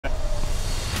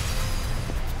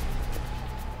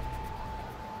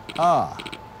ああ。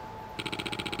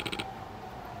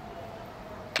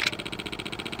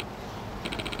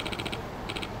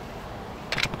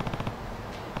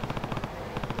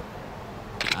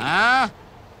ああ。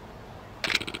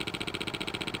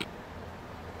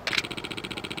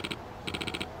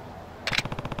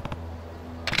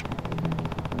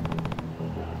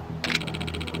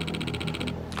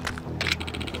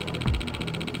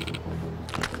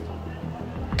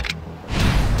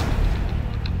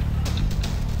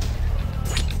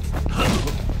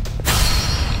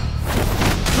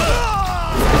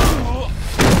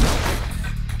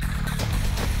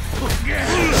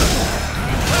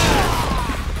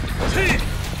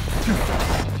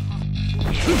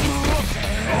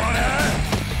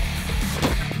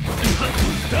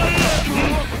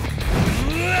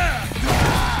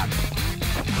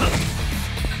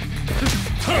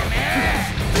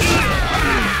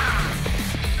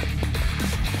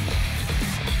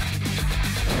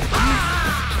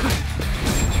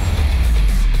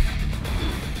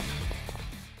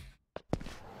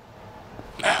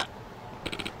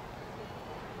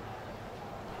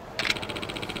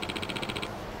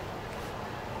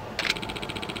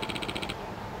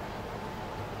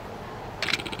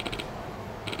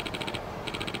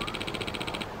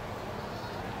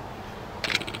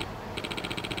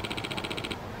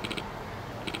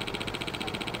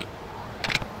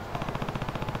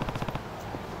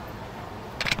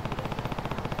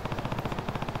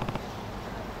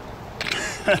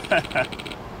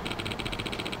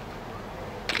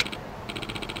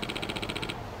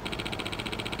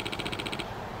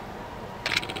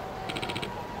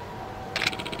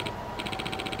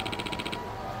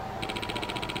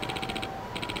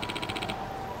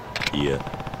いや。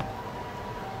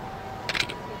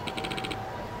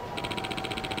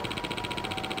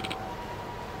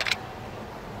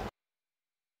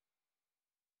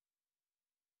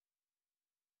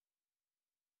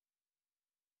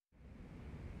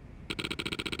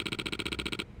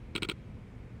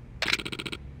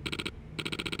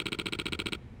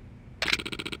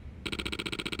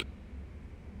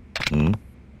ん？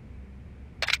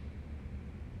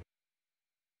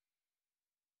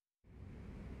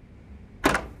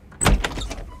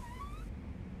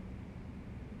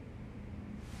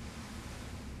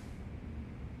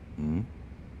ん？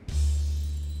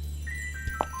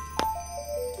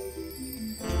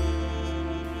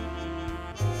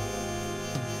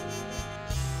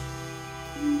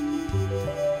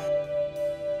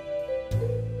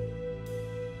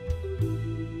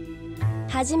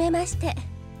はじめまして、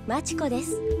マチコで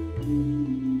す。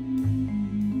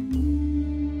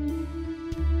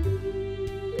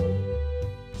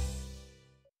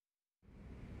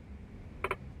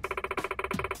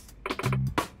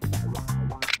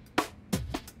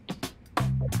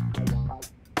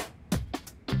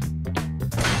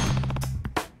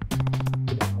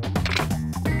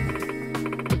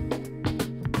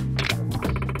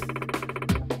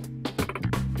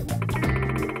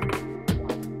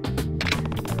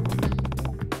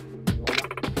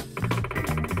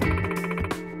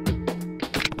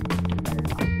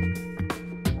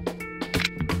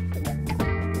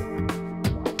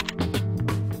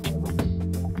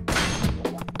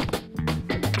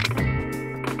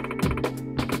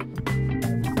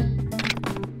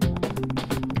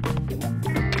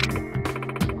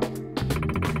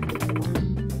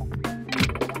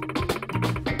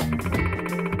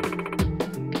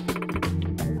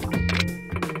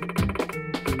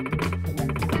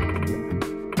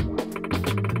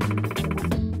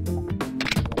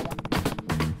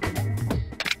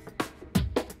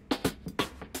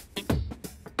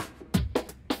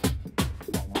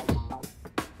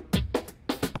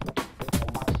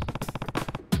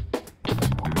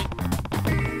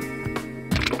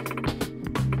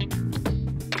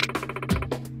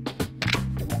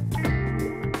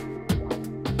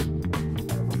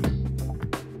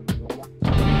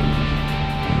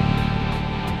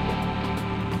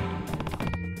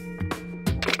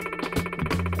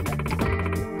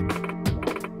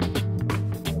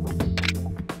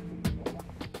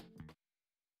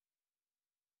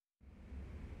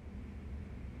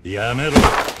やめろ。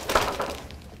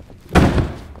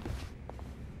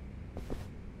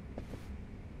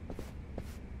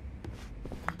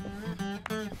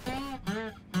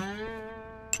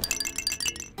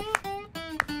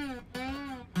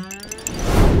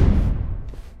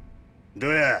ど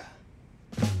や、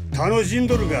楽しん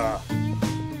どるが。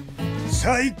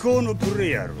最高のプレ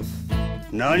イやろ。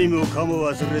何もかも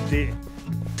忘れて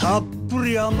たっぷ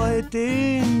り甘えてえ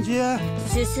えんじゃ。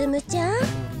進むちゃん、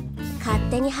勝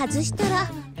手に外したら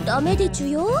ダメでちゅ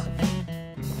よ。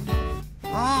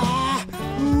ああ、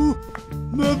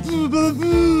バブバブ。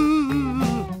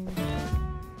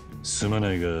すま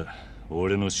ないが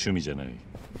俺の趣味じゃない。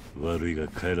悪いが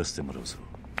帰らせてもらうぞ。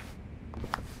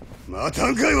また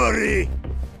んかい悪い。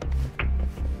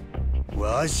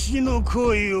わしの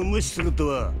行為を無視すると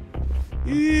は、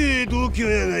いい度胸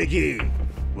やないき。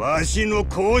わしの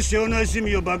高尚な趣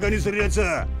味をバカにするやつ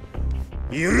は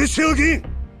許しておけん。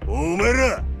お前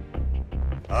ら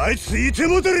あいついて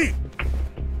もたり。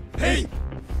へい。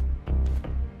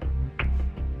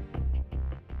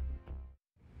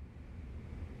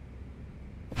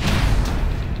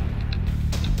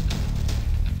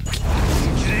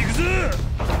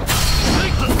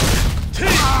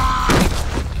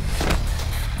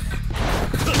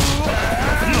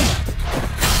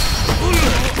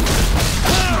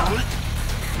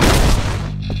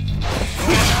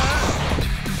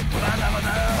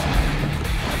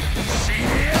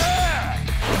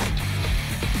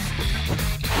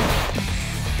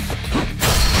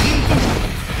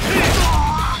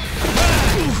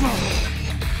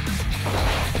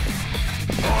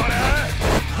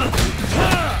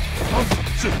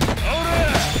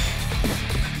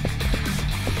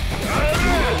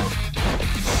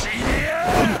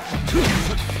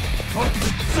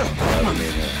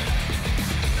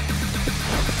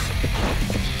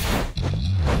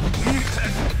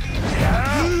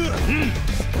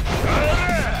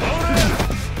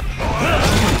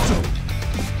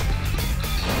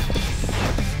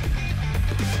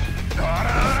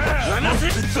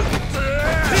行くぞ。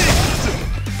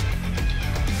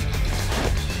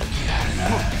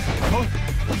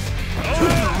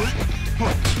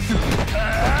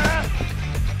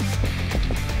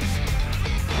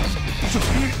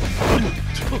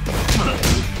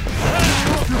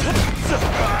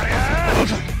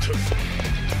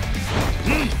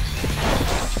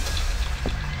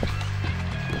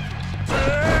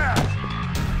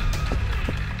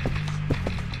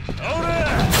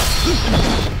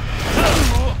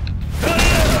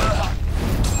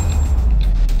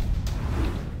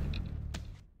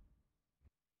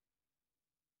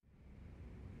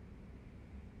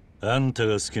あんた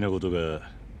が好きなことが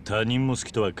他人も好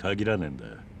きとは限らねえんだ。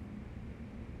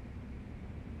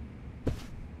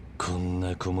こん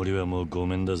な子守はもうご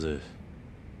めんだぜ。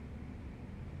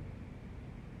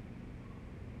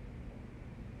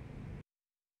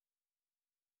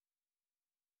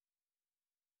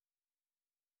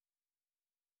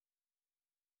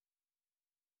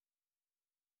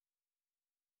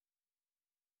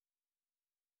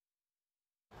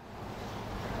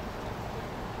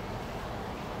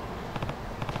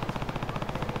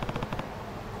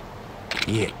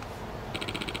いえ。